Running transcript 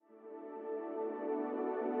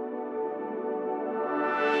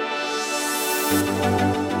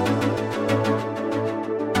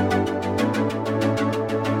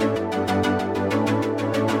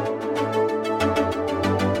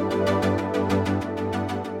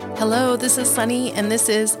Hello, this is Sunny, and this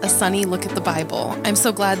is A Sunny Look at the Bible. I'm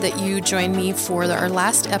so glad that you joined me for our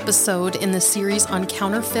last episode in the series on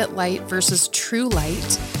counterfeit light versus true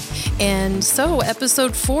light. And so,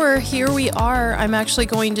 episode 4, here we are. I'm actually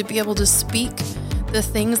going to be able to speak the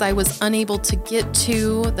things I was unable to get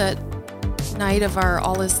to that night of our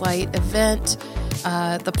All Is Light event,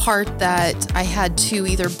 the part that I had to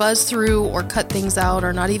either buzz through or cut things out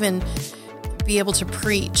or not even be able to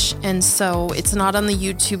preach. And so it's not on the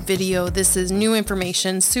YouTube video. This is new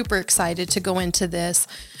information. Super excited to go into this.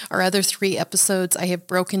 Our other 3 episodes, I have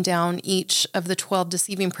broken down each of the 12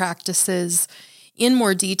 deceiving practices in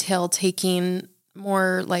more detail, taking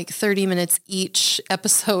more like 30 minutes each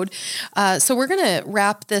episode. So we're going to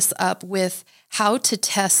wrap this up with how to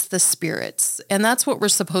test the spirits. And that's what we're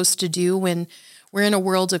supposed to do when we're in a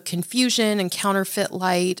world of confusion and counterfeit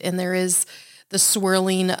light, and there is the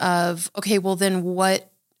swirling of, okay, well then what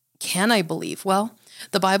can I believe? Well,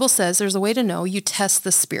 the Bible says there's a way to know. You test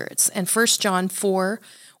the spirits. And 1 John 4,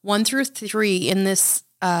 1 through 3 in this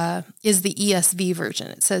is the ESV version.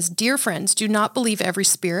 It says, "Dear friends, do not believe every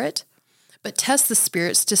spirit, but test the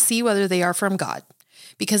spirits to see whether they are from God,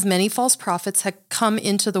 because many false prophets have come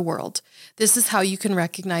into the world. This is how you can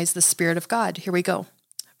recognize the Spirit of God." Here we go.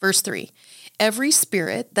 Verse 3. "Every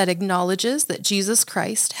spirit that acknowledges that Jesus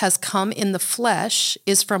Christ has come in the flesh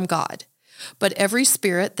is from God, but every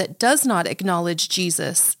spirit that does not acknowledge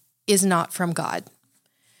Jesus is not from God."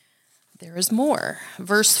 There is more.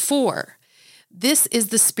 Verse 4, "This is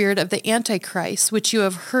the spirit of the Antichrist, which you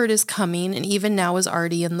have heard is coming and even now is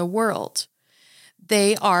already in the world."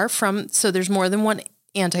 They are from, so there's more than one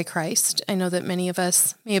Antichrist. I know that many of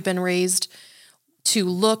us may have been raised to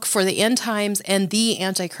look for the end times and the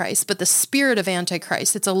Antichrist, but the spirit of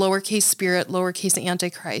Antichrist, it's a lowercase spirit, lowercase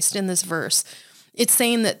Antichrist in this verse. It's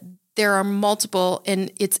saying that there are multiple,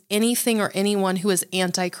 and it's anything or anyone who is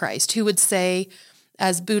Antichrist, who would say,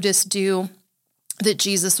 as Buddhists do, that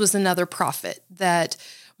Jesus was another prophet, that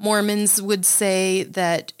Mormons would say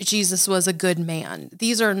that Jesus was a good man.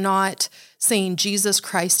 These are not saying Jesus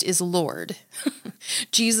Christ is Lord.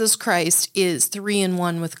 Jesus Christ is 3 in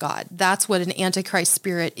 1 with God. That's what an Antichrist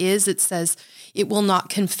spirit is. It says it will not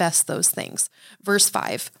confess those things. Verse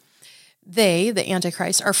 5, "They, the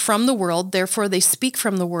Antichrist, are from the world, therefore they speak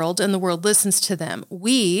from the world, and the world listens to them.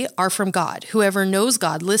 We are from God. Whoever knows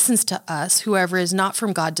God listens to us. Whoever is not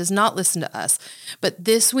from God does not listen to us. But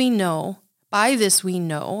this we know, by this we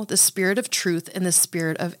know the spirit of truth and the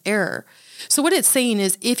spirit of error." So what it's saying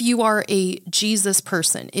is, if you are a Jesus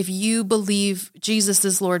person, if you believe Jesus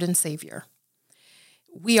is Lord and Savior,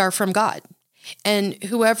 we are from God. And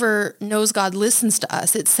whoever knows God listens to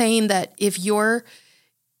us. It's saying that if you're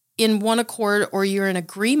in one accord or you're in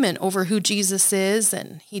agreement over who Jesus is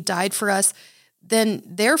and he died for us, then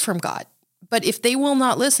they're from God. But if they will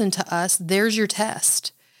not listen to us, there's your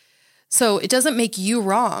test. So it doesn't make you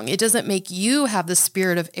wrong. It doesn't make you have the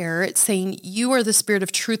spirit of error. It's saying you are the spirit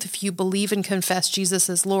of truth if you believe and confess Jesus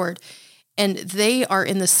as Lord, and they are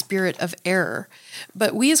in the spirit of error.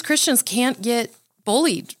 But we as Christians can't get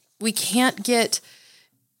bullied. We can't get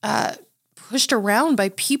pushed around by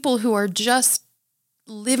people who are just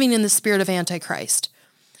living in the spirit of Antichrist.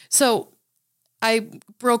 So I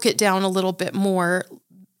broke it down a little bit more.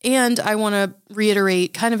 And I want to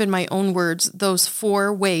reiterate, kind of in my own words, those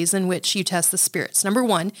 4 ways in which you test the spirits. Number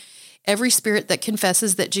 1, every spirit that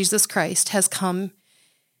confesses that Jesus Christ has come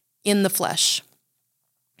in the flesh.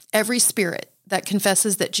 Every spirit that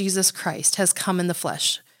confesses that Jesus Christ has come in the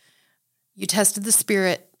flesh. You tested the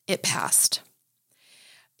spirit, it passed.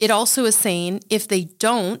 It also is saying if they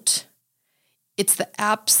don't, it's the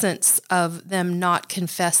absence of them not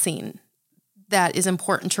confessing that is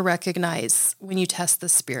important to recognize when you test the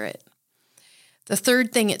spirit. The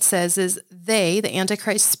third thing it says is they, the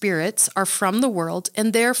Antichrist spirits, are from the world,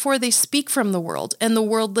 and therefore they speak from the world, and the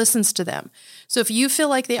world listens to them. So if you feel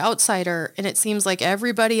like the outsider, and it seems like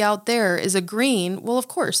everybody out there is agreeing, well, of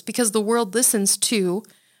course, because the world listens to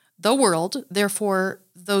the world, therefore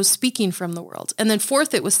those speaking from the world. And then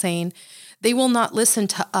fourth, it was saying they will not listen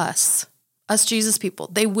to us Jesus people.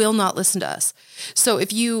 They will not listen to us. So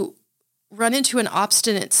if you run into an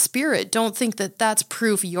obstinate spirit, don't think that that's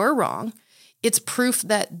proof you're wrong. It's proof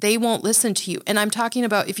that they won't listen to you. And I'm talking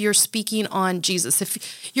about if you're speaking on Jesus,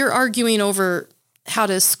 if you're arguing over how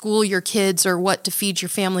to school your kids or what to feed your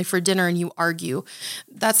family for dinner and you argue,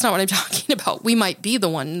 that's not what I'm talking about. We might be the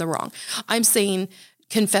one in the wrong. I'm saying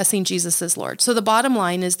confessing Jesus as Lord. So the bottom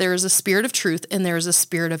line is there is a spirit of truth and there is a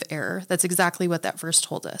spirit of error. That's exactly what that verse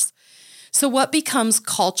told us. So what becomes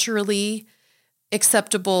culturally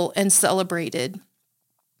acceptable and celebrated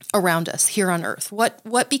around us here on earth?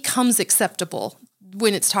 What becomes acceptable?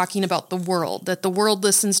 when it's talking about the world, that the world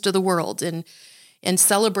listens to the world and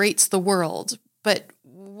celebrates the world. But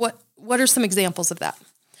what are some examples of that?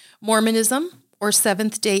 Mormonism or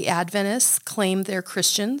Seventh-day Adventists claim they're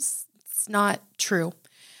Christians. It's not true.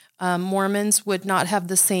 Mormons would not have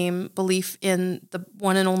the same belief in the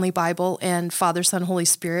one and only Bible and Father, Son, Holy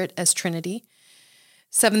Spirit as Trinity.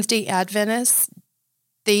 Seventh-day Adventists,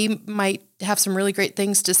 they might have some really great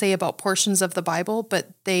things to say about portions of the Bible, but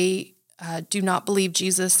they do not believe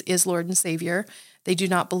Jesus is Lord and Savior. They do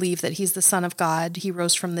not believe that he's the Son of God. He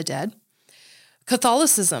rose from the dead.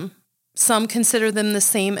 Catholicism, some consider them the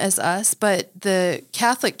same as us, but the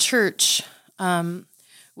Catholic Church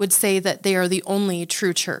would say that they are the only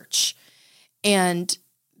true church. And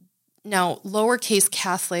now, lowercase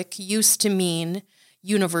Catholic used to mean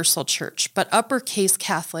universal church, but uppercase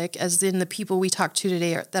Catholic, as in the people we talk to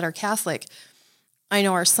today that are Catholic, I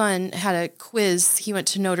know our son had a quiz. He went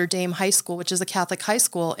to Notre Dame High School, which is a Catholic high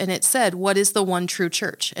school, and it said, what is the one true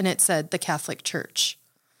church? And it said the Catholic Church.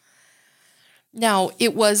 Now,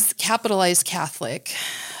 it was capitalized Catholic,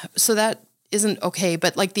 so that isn't okay,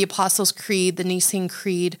 but like the Apostles' Creed, the Nicene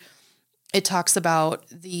Creed, it talks about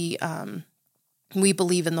the we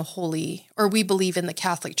believe in the holy, or we believe in the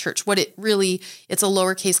Catholic Church. What it really, it's a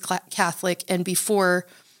lowercase Catholic, and before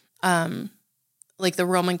like the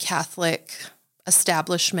Roman Catholic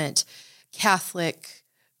establishment, Catholic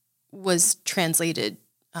was translated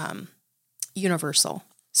universal.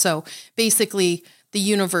 So basically the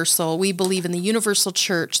universal, we believe in the universal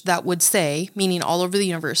church that would say, meaning all over the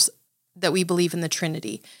universe, that we believe in the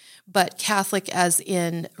Trinity. But Catholic as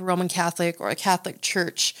in Roman Catholic or a Catholic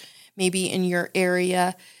church, maybe in your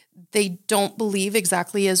area, they don't believe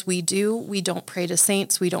exactly as we do. We don't pray to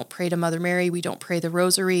saints. We don't pray to Mother Mary. We don't pray the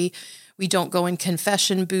rosary. We don't go in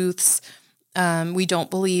confession booths. We don't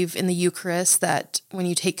believe in the Eucharist, that when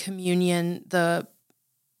you take communion, the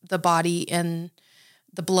body and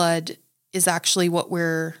the blood is actually what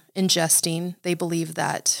we're ingesting. They believe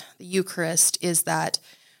that the Eucharist is that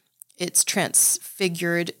it's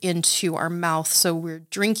transfigured into our mouth. So we're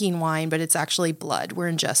drinking wine, but it's actually blood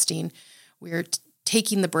we're ingesting. We're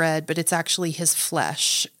taking the bread, but it's actually his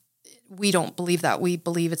flesh. We don't believe that. We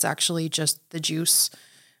believe it's actually just the juice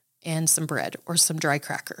and some bread or some dry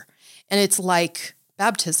cracker. And it's like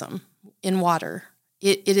baptism in water.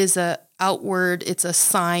 It is a outward, it's a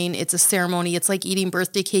sign, it's a ceremony. It's like eating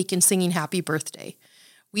birthday cake and singing happy birthday.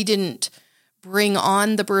 We didn't bring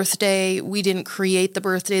on the birthday. We didn't create the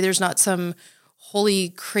birthday. There's not some holy,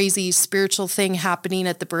 crazy spiritual thing happening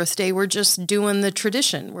at the birthday. We're just doing the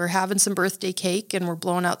tradition. We're having some birthday cake and we're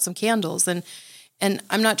blowing out some candles. And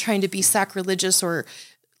I'm not trying to be sacrilegious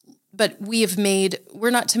but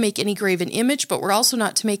we're not to make any graven image, but we're also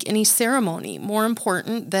not to make any ceremony. More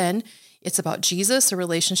important than, it's about Jesus, a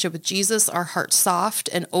relationship with Jesus, our heart soft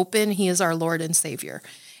and open. He is our Lord and Savior.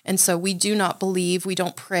 And so we do not believe, we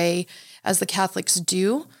don't pray as the Catholics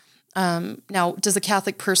do. Now, does a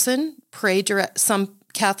Catholic person some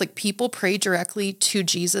Catholic people pray directly to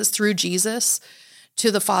Jesus, through Jesus, to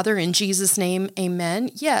the Father in Jesus' name,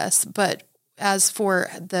 amen? Yes, but as for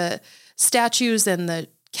the statues and the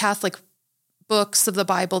Catholic books of the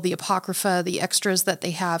Bible, the Apocrypha, the extras that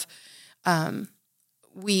they have,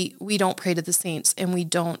 we don't pray to the saints, and we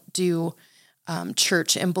don't do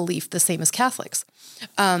church and belief the same as Catholics.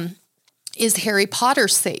 Is Harry Potter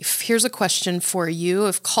safe? Here's a question for you.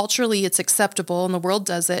 If culturally it's acceptable and the world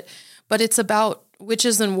does it, but it's about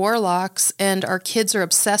witches and warlocks and our kids are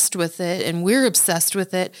obsessed with it and we're obsessed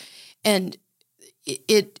with it, and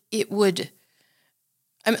it would...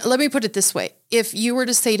 let me put it this way. If you were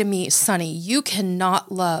to say to me, Sonny, you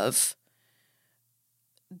cannot love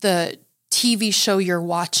the TV show you're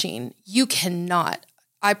watching, you cannot,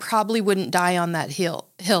 I probably wouldn't die on that hill.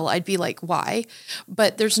 I'd be like, why?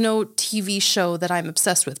 But there's no TV show that I'm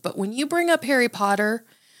obsessed with. But when you bring up Harry Potter,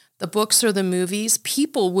 the books or the movies,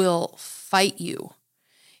 people will fight you.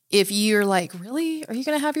 If you're like, really? Are you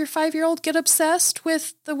going to have your 5-year-old get obsessed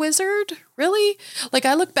with the wizard? Really? Like,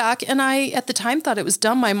 I look back and I, at the time, thought it was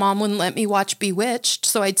dumb. My mom wouldn't let me watch Bewitched,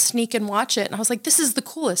 so I'd sneak and watch it. And I was like, this is the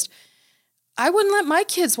coolest. I wouldn't let my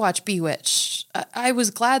kids watch Bewitched. I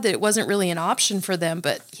was glad that it wasn't really an option for them,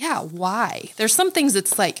 but yeah, why? There's some things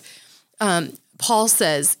it's like, Paul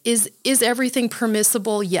says, is everything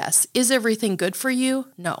permissible? Yes. Is everything good for you?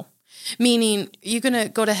 No. Meaning, you're going to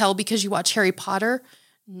go to hell because you watch Harry Potter?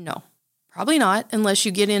 No, probably not, unless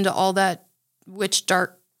you get into all that witch,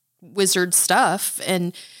 dark, wizard stuff.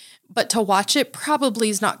 But to watch it probably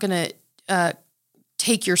is not going to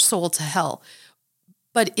take your soul to hell.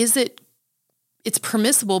 But it's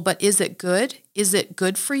permissible, but is it good? Is it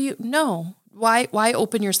good for you? No, Why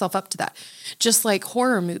open yourself up to that? Just like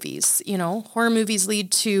horror movies, horror movies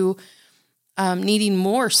lead to needing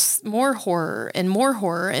more horror and more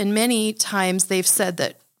horror. And many times they've said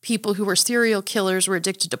that people who were serial killers were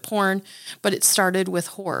addicted to porn, but it started with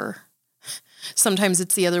horror. Sometimes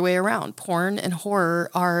it's the other way around. Porn and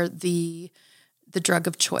horror are the drug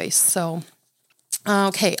of choice. So,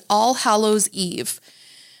 okay, All Hallows Eve.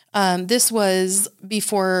 This was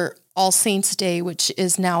before All Saints Day, which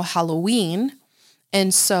is now Halloween.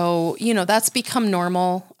 And so, that's become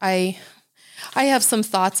normal. I have some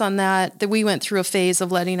thoughts on that we went through a phase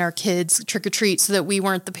of letting our kids trick or treat so that we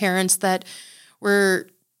weren't the parents that were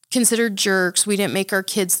considered jerks. We didn't make our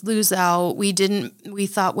kids lose out. We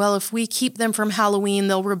thought, well, if we keep them from Halloween,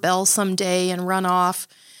 they'll rebel someday and run off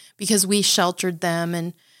because we sheltered them.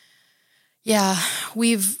 And yeah,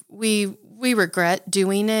 we regret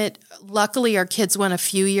doing it. Luckily, our kids went a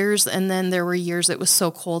few years, and then there were years it was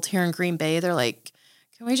so cold here in Green Bay. They're like,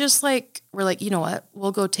 can we just we're like, you know what?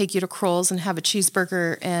 We'll go take you to Kroll's and have a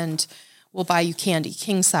cheeseburger, and we'll buy you candy,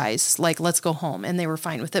 king size. Let's go home. And they were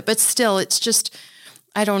fine with it. But still, it's just,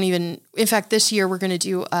 in fact, this year we're going to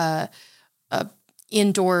do a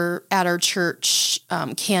indoor at our church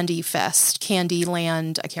candy fest,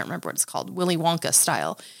 Candyland. I can't remember what it's called, Willy Wonka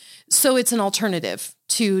style. So it's an alternative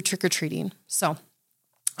to trick-or-treating. So,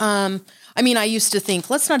 I used to think,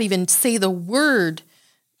 let's not even say the word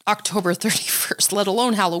October 31st, let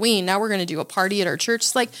alone Halloween. Now we're going to do a party at our church.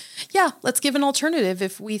 It's like, yeah, let's give an alternative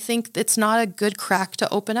if we think it's not a good crack to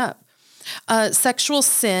open up. Sexual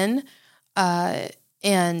sin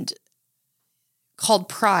and called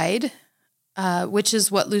pride, which is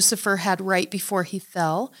what Lucifer had right before he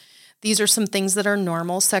fell. These are some things that are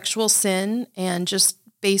normal. Sexual sin and just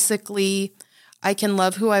basically, I can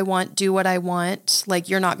love who I want, do what I want.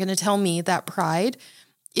 You're not going to tell me. That pride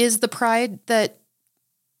is the pride that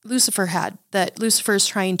Lucifer had, that Lucifer is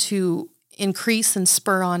trying to increase and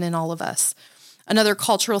spur on in all of us. Another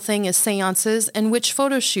cultural thing is seances and witch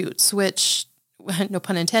photo shoots, which, no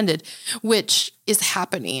pun intended, which is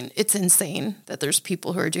happening. It's insane that there's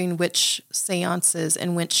people who are doing witch seances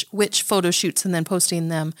and witch photo shoots and then posting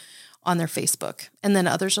them on their Facebook. And then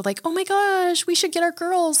others are like, oh my gosh, we should get our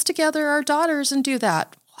girls together, our daughters, and do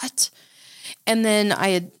that. What? And then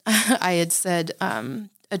I had said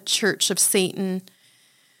a church of Satan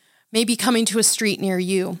may be coming to a street near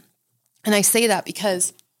you. And I say that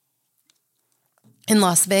because in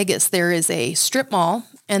Las Vegas, there is a strip mall.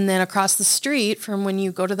 And then across the street from when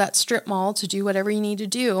you go to that strip mall to do whatever you need to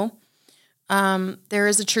do, there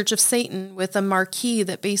is a church of Satan with a marquee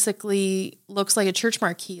that basically looks like a church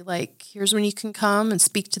marquee. Here's when you can come and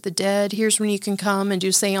speak to the dead. Here's when you can come and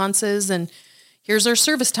do seances. And here's our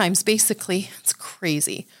service times, basically. It's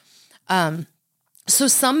crazy. So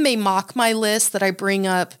some may mock my list that I bring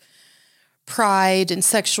up pride and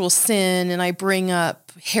sexual sin, and I bring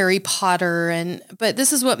up Harry Potter, but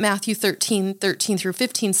this is what Matthew 13 through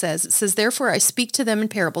 15 says. It says, therefore I speak to them in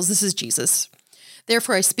parables. This is Jesus.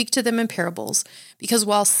 Therefore I speak to them in parables, because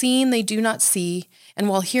while seeing they do not see, and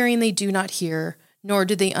while hearing they do not hear, nor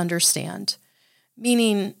do they understand.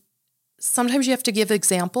 Meaning, sometimes you have to give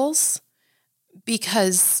examples,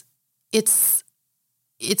 because it's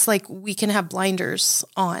like we can have blinders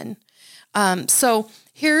on. So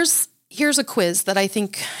here's a quiz that I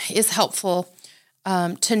think is helpful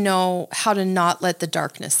to know how to not let the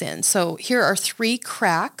darkness in. So here are 3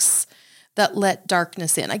 cracks that let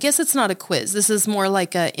darkness in. I guess it's not a quiz. This is more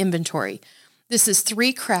like an inventory. This is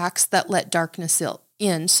 3 cracks that let darkness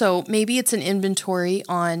in. So maybe it's an inventory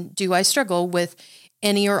on, do I struggle with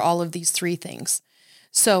any or all of these 3 things?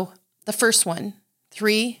 So the first one,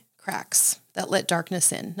 3 cracks that let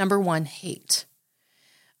darkness in. Number 1, hate.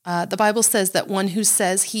 The Bible says that one who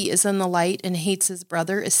says he is in the light and hates his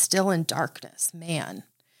brother is still in darkness. Man,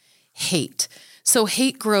 hate. So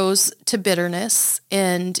hate grows to bitterness,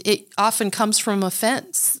 and it often comes from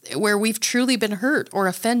offense where we've truly been hurt or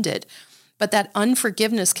offended. But that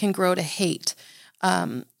unforgiveness can grow to hate.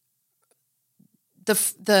 From a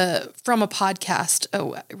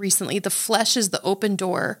podcast recently, the flesh is the open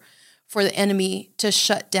door for the enemy to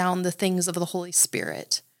shut down the things of the Holy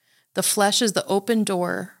Spirit. The flesh is the open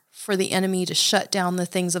door for the enemy to shut down the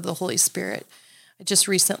things of the Holy Spirit. I just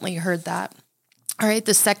recently heard that. All right,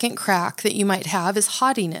 the second crack that you might have is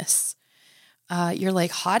haughtiness. You're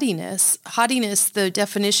like, haughtiness? Haughtiness, the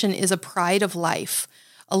definition is a pride of life,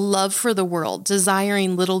 a love for the world,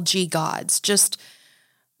 desiring little g gods.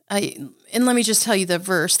 And let me just tell you the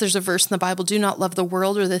verse. There's a verse in the Bible, do not love the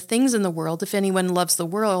world or the things in the world. If anyone loves the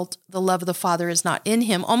world, the love of the Father is not in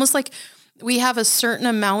him. Almost like we have a certain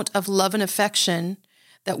amount of love and affection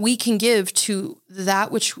that we can give to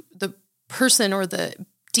that which the person or the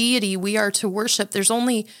deity we are to worship,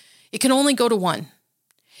 it can only go to one.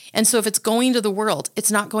 And so if it's going to the world,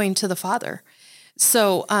 it's not going to the Father.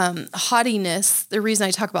 So haughtiness, the reason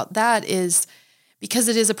I talk about that is because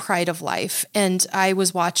it is a pride of life. And I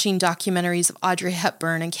was watching documentaries of Audrey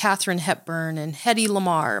Hepburn and Katharine Hepburn and Hedy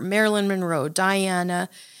Lamarr, Marilyn Monroe, Diana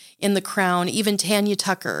in The Crown, even Tanya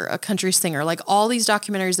Tucker, a country singer, like all these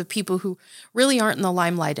documentaries of people who really aren't in the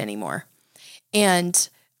limelight anymore. And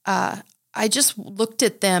I just looked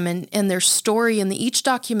at them and their story. And each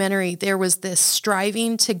documentary, there was this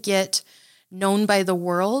striving to get known by the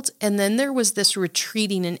world. And then there was this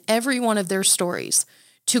retreating in every one of their stories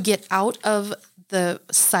to get out of the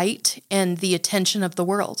sight and the attention of the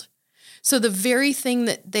world. So the very thing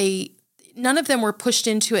that none of them were pushed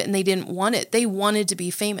into it and they didn't want it. They wanted to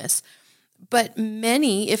be famous. But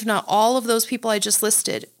many, if not all of those people I just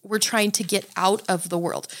listed, were trying to get out of the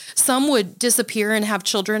world. Some would disappear and have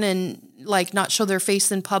children and like not show their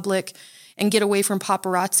face in public and get away from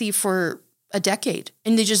paparazzi for a decade.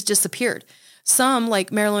 And they just disappeared. Some,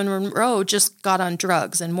 like Marilyn Monroe, just got on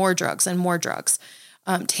drugs and more drugs and more drugs.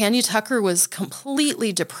 Tanya Tucker was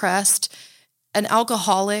completely depressed, an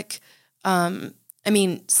alcoholic. Some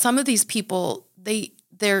of these people, they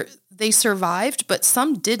survived, but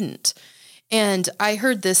some didn't. And I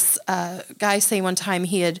heard this guy say one time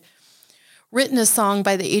he had written a song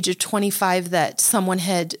by the age of 25 that someone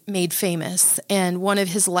had made famous. And one of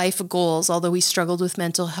his life goals, although he struggled with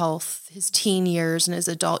mental health, his teen years and his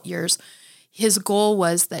adult years, his goal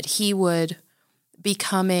was that he would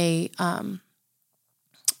become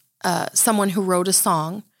someone who wrote a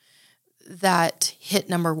song that hit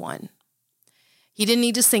number one. He didn't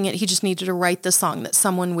need to sing it. He just needed to write the song that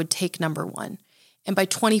someone would take number one. And by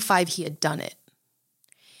 25, he had done it.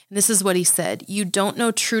 And this is what he said: "You don't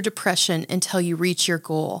know true depression until you reach your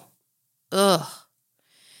goal." Ugh.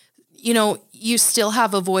 You still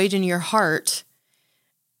have a void in your heart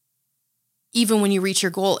even when you reach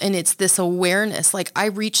your goal. And it's this awareness, like I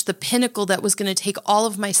reached the pinnacle that was going to take all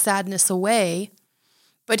of my sadness away.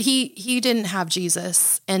 But he didn't have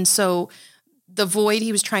Jesus. And so the void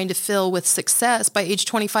he was trying to fill with success, by age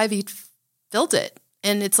 25, he filled it.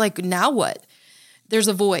 And it's like, now what? There's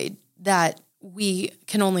a void that we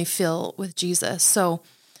can only fill with Jesus. So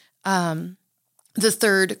the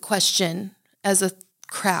third question as a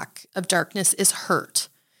crack of darkness is hurt.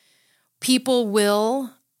 People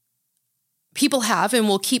have and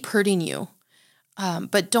will keep hurting you,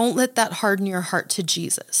 but don't let that harden your heart to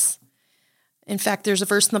Jesus. In fact, there's a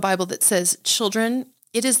verse in the Bible that says, "Children,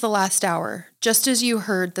 it is the last hour. Just as you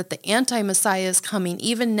heard that the anti-Messiah is coming,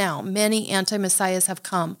 even now many anti-Messiahs have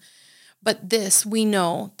come. But this, we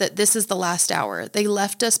know that this is the last hour. They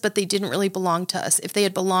left us, but they didn't really belong to us. If they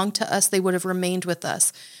had belonged to us, they would have remained with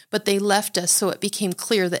us. But they left us, so it became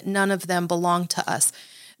clear that none of them belonged to us."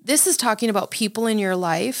 This is talking about people in your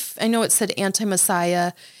life. I know it said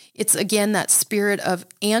anti-Messiah. It's, again, that spirit of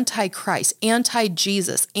anti-Christ,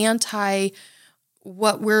 anti-Jesus,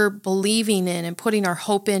 what we're believing in and putting our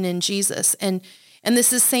hope in Jesus. And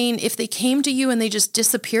this is saying if they came to you and they just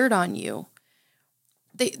disappeared on you,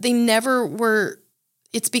 they never were,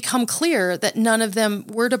 it's become clear that none of them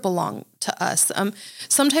were to belong to us.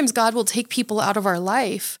 Sometimes God will take people out of our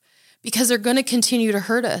life because they're going to continue to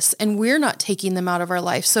hurt us and we're not taking them out of our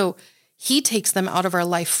life. So he takes them out of our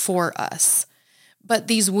life for us. But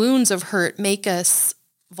these wounds of hurt make us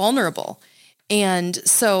vulnerable. And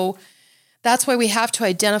so that's why we have to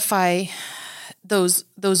identify those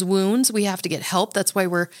wounds. We have to get help. That's why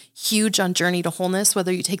we're huge on Journey to Wholeness,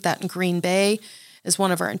 whether you take that in Green Bay as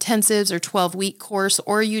one of our intensives or 12-week course,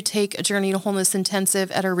 or you take a Journey to Wholeness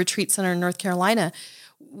intensive at our retreat center in North Carolina.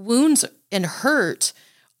 Wounds and hurt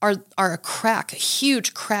are a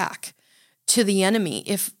huge crack to the enemy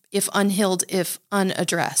if unhealed, if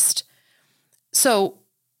unaddressed. So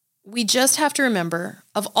we just have to remember,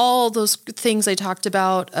 of all those things I talked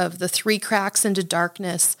about, of the 3 cracks into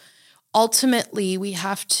darkness, ultimately we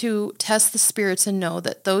have to test the spirits and know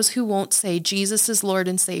that those who won't say Jesus is Lord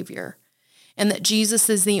and Savior and that Jesus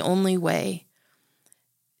is the only way,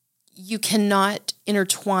 you cannot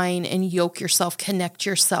intertwine and yoke yourself, connect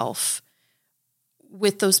yourself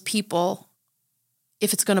with those people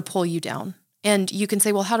if it's going to pull you down. And you can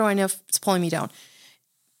say, well, how do I know if it's pulling me down?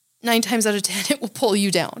 9 times out of 10, it will pull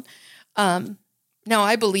you down. Now,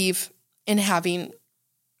 I believe in having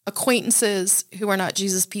acquaintances who are not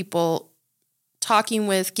Jesus people, talking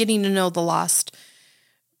with, getting to know the lost,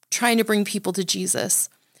 trying to bring people to Jesus.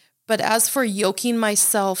 But as for yoking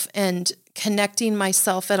myself and connecting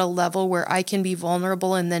myself at a level where I can be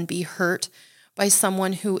vulnerable and then be hurt by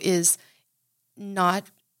someone who is not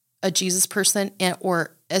a Jesus person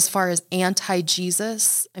or as far as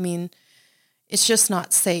anti-Jesus. I mean, it's just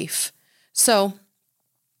not safe. So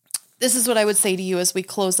this is what I would say to you as we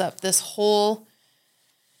close up this whole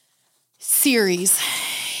series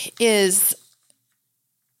is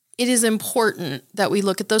it is important that we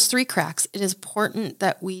look at those 3 cracks. It is important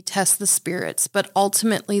that we test the spirits, but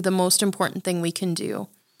ultimately the most important thing we can do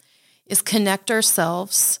is connect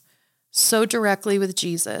ourselves so directly with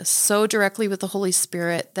Jesus, so directly with the Holy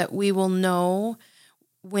Spirit that we will know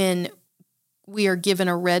when we are given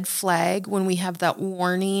a red flag, when we have that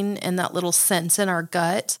warning and that little sense in our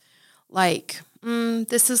gut, like,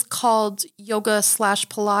 this is called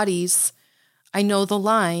yoga/Pilates. I know the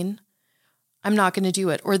line. I'm not going to do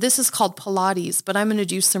it. Or this is called Pilates, but I'm going to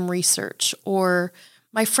do some research. Or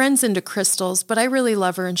my friend's into crystals, but I really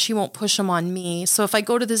love her and she won't push them on me. So if I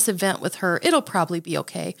go to this event with her, it'll probably be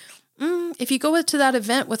okay. If you go to that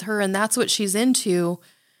event with her and that's what she's into,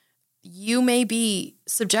 you may be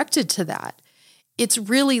subjected to that. It's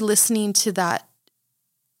really listening to that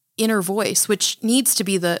inner voice, which needs to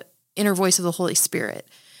be the inner voice of the Holy Spirit.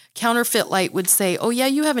 Counterfeit light would say, oh yeah,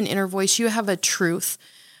 you have an inner voice, you have a truth.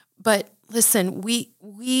 But listen, we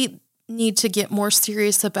need to get more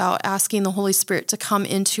serious about asking the Holy Spirit to come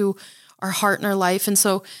into our heart and our life. And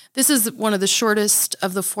so this is one of the shortest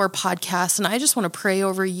of the 4 podcasts. And I just want to pray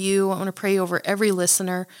over you. I want to pray over every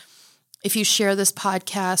listener. If you share this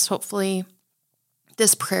podcast, hopefully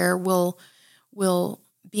this prayer will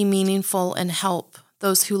be meaningful and help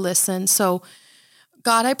those who listen. So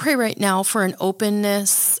God, I pray right now for an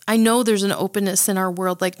openness. I know there's an openness in our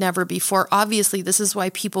world like never before. Obviously, this is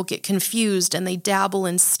why people get confused and they dabble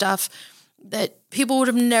in stuff that people would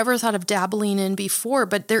have never thought of dabbling in before,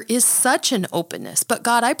 but there is such an openness. But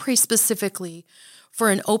God, I pray specifically for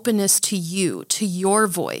an openness to you, to your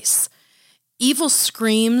voice. Evil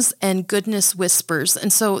screams and goodness whispers.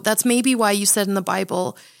 And so that's maybe why you said in the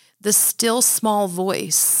Bible, the still small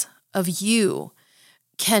voice of you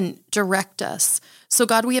can direct us. So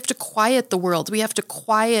God, we have to quiet the world. We have to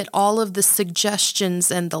quiet all of the suggestions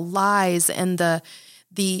and the lies and the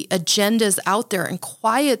agendas out there and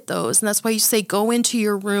quiet those. And that's why you say, go into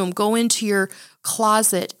your room, go into your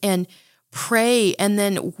closet and pray and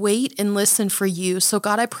then wait and listen for you. So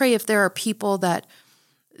God, I pray if there are people that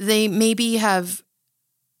they maybe have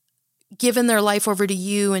given their life over to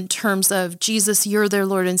you in terms of Jesus, you're their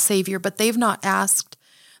Lord and Savior, but they've not asked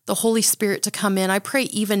the Holy Spirit to come in. I pray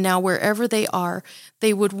even now, wherever they are,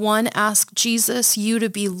 they would, one, ask Jesus, you to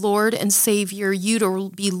be Lord and Savior, you to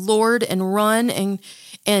be Lord and run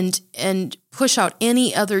and push out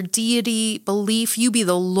any other deity belief. You be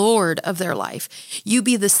the Lord of their life. You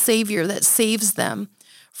be the Savior that saves them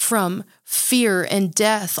from fear and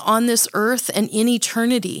death on this earth and in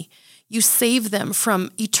eternity. You save them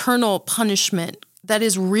from eternal punishment that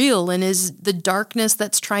is real and is the darkness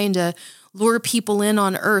that's trying to lure people in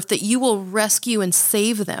on earth, that you will rescue and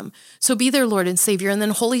save them. So be their Lord and Savior. And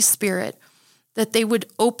then Holy Spirit, that they would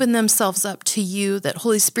open themselves up to you, that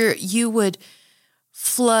Holy Spirit, you would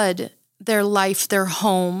flood their life, their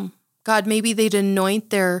home. God, maybe they'd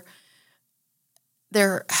anoint their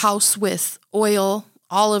house with oil,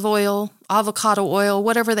 olive oil, avocado oil,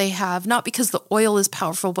 whatever they have, not because the oil is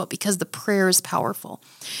powerful, but because the prayer is powerful.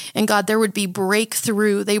 And God, there would be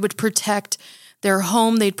breakthrough. They would protect their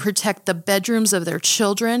home. They'd protect the bedrooms of their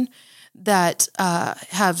children that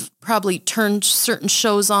have probably turned certain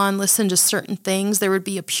shows on, listened to certain things. There would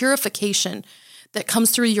be a purification that comes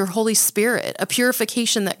through your Holy Spirit, a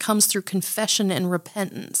purification that comes through confession and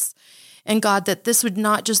repentance. And God, that this would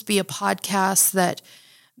not just be a podcast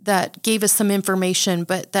that gave us some information,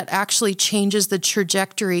 but that actually changes the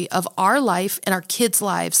trajectory of our life and our kids'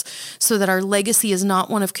 lives so that our legacy is not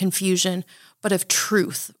one of confusion, but of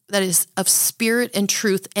truth, that is of spirit and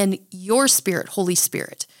truth, and your Spirit, Holy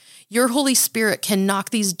Spirit. Your Holy Spirit can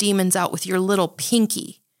knock these demons out with your little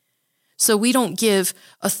pinky. So we don't give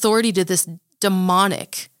authority to this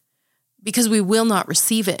demonic because we will not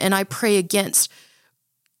receive it. And I pray against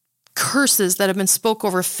curses that have been spoke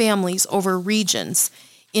over families, over regions,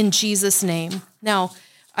 in Jesus' name. Now,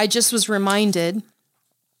 I just was reminded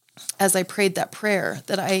as I prayed that prayer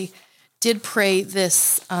that I did pray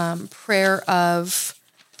this prayer of,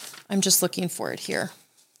 I'm just looking for it here,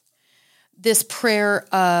 this prayer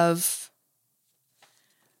of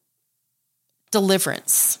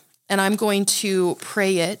deliverance. And I'm going to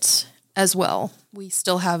pray it as well. We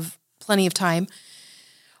still have plenty of time.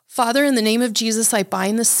 Father, in the name of Jesus, I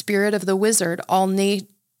bind the spirit of the wizard, all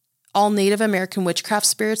Native American witchcraft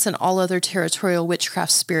spirits, and all other territorial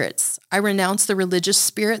witchcraft spirits. I renounce the religious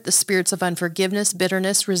spirit, the spirits of unforgiveness,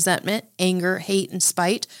 bitterness, resentment, anger, hate, and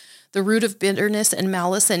spite, the root of bitterness and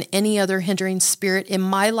malice and any other hindering spirit in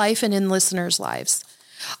my life and in listeners' lives.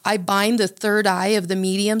 I bind the third eye of the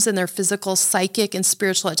mediums and their physical, psychic, and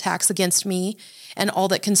spiritual attacks against me and all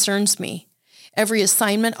that concerns me. Every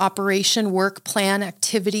assignment, operation, work, plan,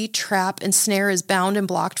 activity, trap, and snare is bound and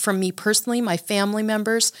blocked from me personally, my family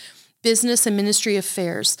members, business and ministry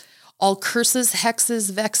affairs. All curses,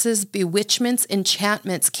 hexes, vexes, bewitchments,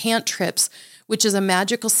 enchantments, cantrips, which is a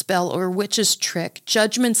magical spell or witch's trick,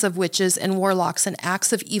 judgments of witches and warlocks and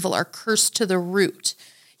acts of evil are cursed to the root.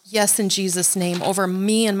 Yes, in Jesus' name, over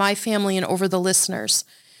me and my family and over the listeners.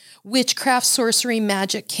 Witchcraft, sorcery,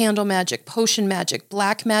 magic, candle magic, potion magic,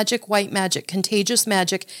 black magic, white magic, contagious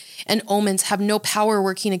magic, and omens have no power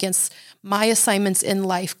working against my assignments in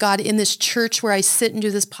life. God, in this church where I sit and do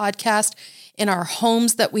this podcast, in our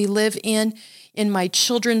homes that we live in my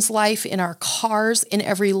children's life, in our cars, in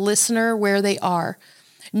every listener where they are.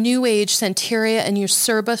 New Age, Santeria, and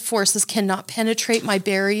Usurba forces cannot penetrate my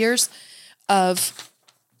barriers of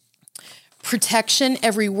protection.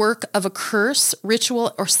 Every work of a curse,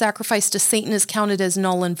 ritual, or sacrifice to Satan is counted as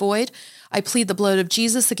null and void. I plead the blood of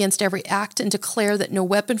Jesus against every act and declare that no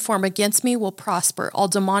weapon formed against me will prosper. All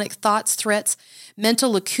demonic thoughts, threats,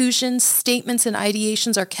 mental illusions, statements, and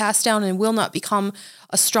ideations are cast down and will not become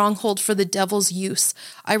a stronghold for the devil's use.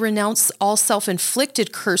 I renounce all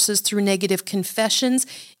self-inflicted curses through negative confessions,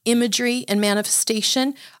 imagery, and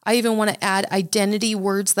manifestation. I even want to add identity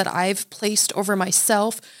words that I've placed over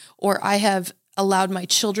myself or I have allowed my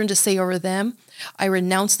children to say over them. I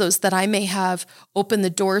renounce those that I may have opened the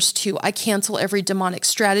doors to. I cancel every demonic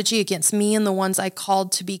strategy against me and the ones I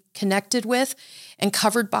called to be connected with and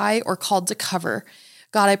covered by or called to cover.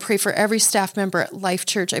 God, I pray for every staff member at Life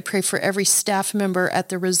Church. I pray for every staff member at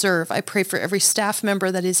the Reserve. I pray for every staff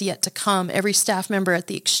member that is yet to come, every staff member at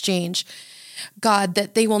the Exchange. God,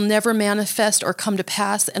 that they will never manifest or come to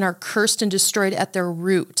pass and are cursed and destroyed at their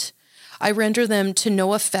root. I render them to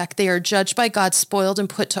no effect. They are judged by God, spoiled, and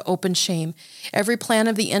put to open shame. Every plan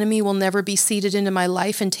of the enemy will never be seeded into my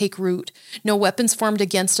life and take root. No weapons formed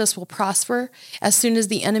against us will prosper. As soon as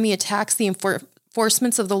the enemy attacks, the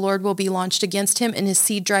enforcements of the Lord will be launched against him and his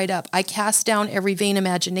seed dried up. I cast down every vain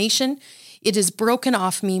imagination. It is broken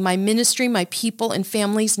off me, my ministry, my people, and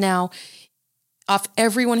families now, off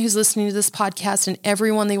everyone who's listening to this podcast and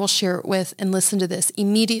everyone they will share it with and listen to this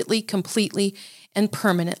immediately, completely, and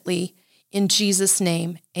permanently. In Jesus'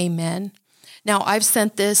 name, amen. Now, I've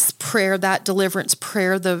sent this prayer, that deliverance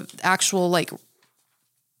prayer, the actual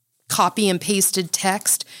copy and pasted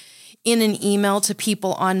text in an email to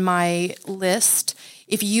people on my list.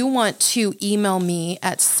 If you want to email me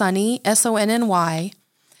at Sonny, SONNY,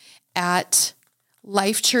 at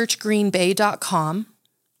lifechurchgreenbay.com,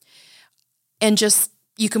 and just,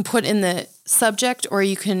 you can put in the subject or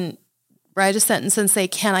you can write a sentence and say,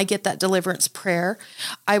 can I get that deliverance prayer?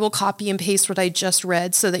 I will copy and paste what I just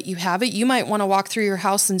read so that you have it. You might want to walk through your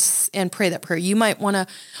house and pray that prayer. You might want to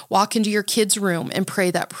walk into your kid's room and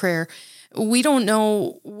pray that prayer. We don't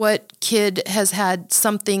know what kid has had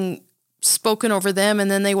something spoken over them and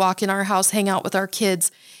then they walk in our house, hang out with our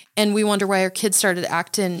kids, and we wonder why our kids started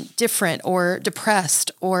acting different or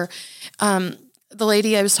depressed. Or the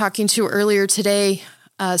lady I was talking to earlier today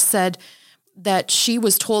said that she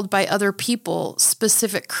was told by other people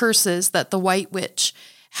specific curses that the white witch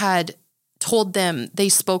had told them they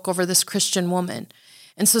spoke over this Christian woman.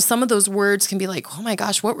 And so some of those words can be like, oh my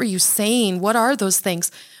gosh, what were you saying? What are those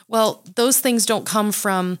things? Well, those things don't come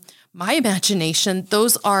from my imagination.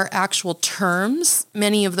 Those are actual terms.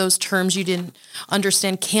 Many of those terms you didn't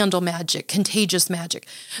understand: candle magic, contagious magic.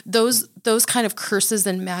 Those kind of curses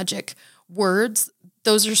and magic words,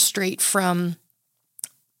 those are straight from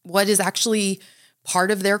what is actually part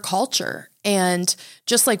of their culture. And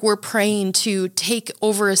just like we're praying to take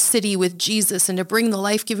over a city with Jesus and to bring the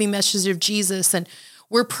life-giving message of Jesus, and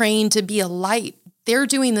we're praying to be a light, they're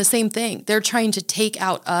doing the same thing. They're trying to take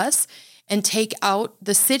out us and take out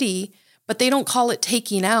the city, but they don't call it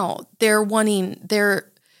taking out. They're wanting their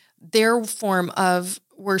form of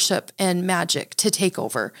worship and magic to take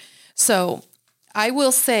over. So I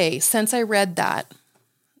will say, since I read that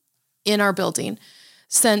in our building,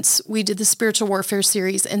 since we did the spiritual warfare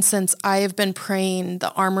series, and since I have been praying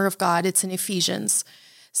the armor of God, it's in Ephesians,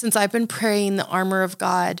 since I've been praying the armor of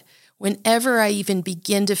God, whenever I even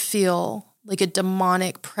begin to feel like a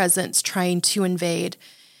demonic presence trying to invade,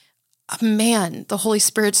 man, the Holy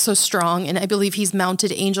Spirit's so strong, and I believe he's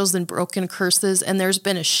mounted angels and broken curses, and there's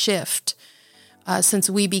been a shift since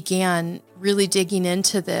we began really digging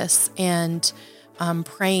into this and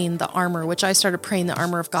praying the armor, which I started praying the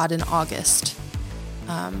armor of God in August.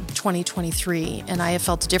 2023. And I have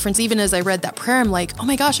felt a difference. Even as I read that prayer, I'm like, oh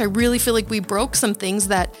my gosh, I really feel like we broke some things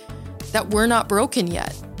that were not broken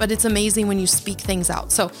yet. But it's amazing when you speak things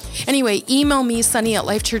out. So anyway, email me,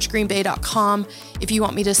 sunny@lifechurchgreenbay.com. If you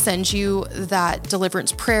want me to send you that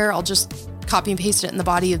deliverance prayer, I'll just copy and paste it in the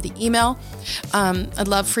body of the email. I'd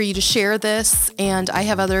love for you to share this. And I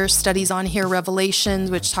have other studies on here,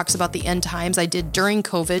 Revelations, which talks about the end times. I did during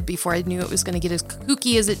COVID before I knew it was going to get as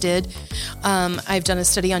kooky as it did. I've done a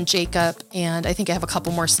study on Jacob, and I think I have a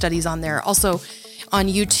couple more studies on there. Also on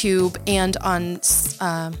YouTube and on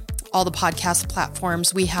all the podcast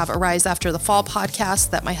platforms. We have Arise After the Fall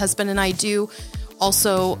podcast that my husband and I do.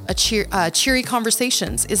 Also, Cheery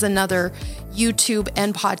Conversations is another YouTube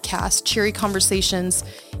and podcast. Cheery Conversations,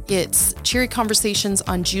 it's Cheery Conversations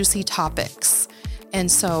on juicy topics. And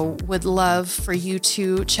so would love for you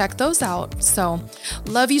to check those out. So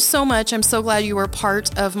love you so much. I'm so glad you were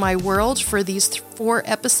part of my world for these 4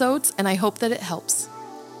 episodes, and I hope that it helps.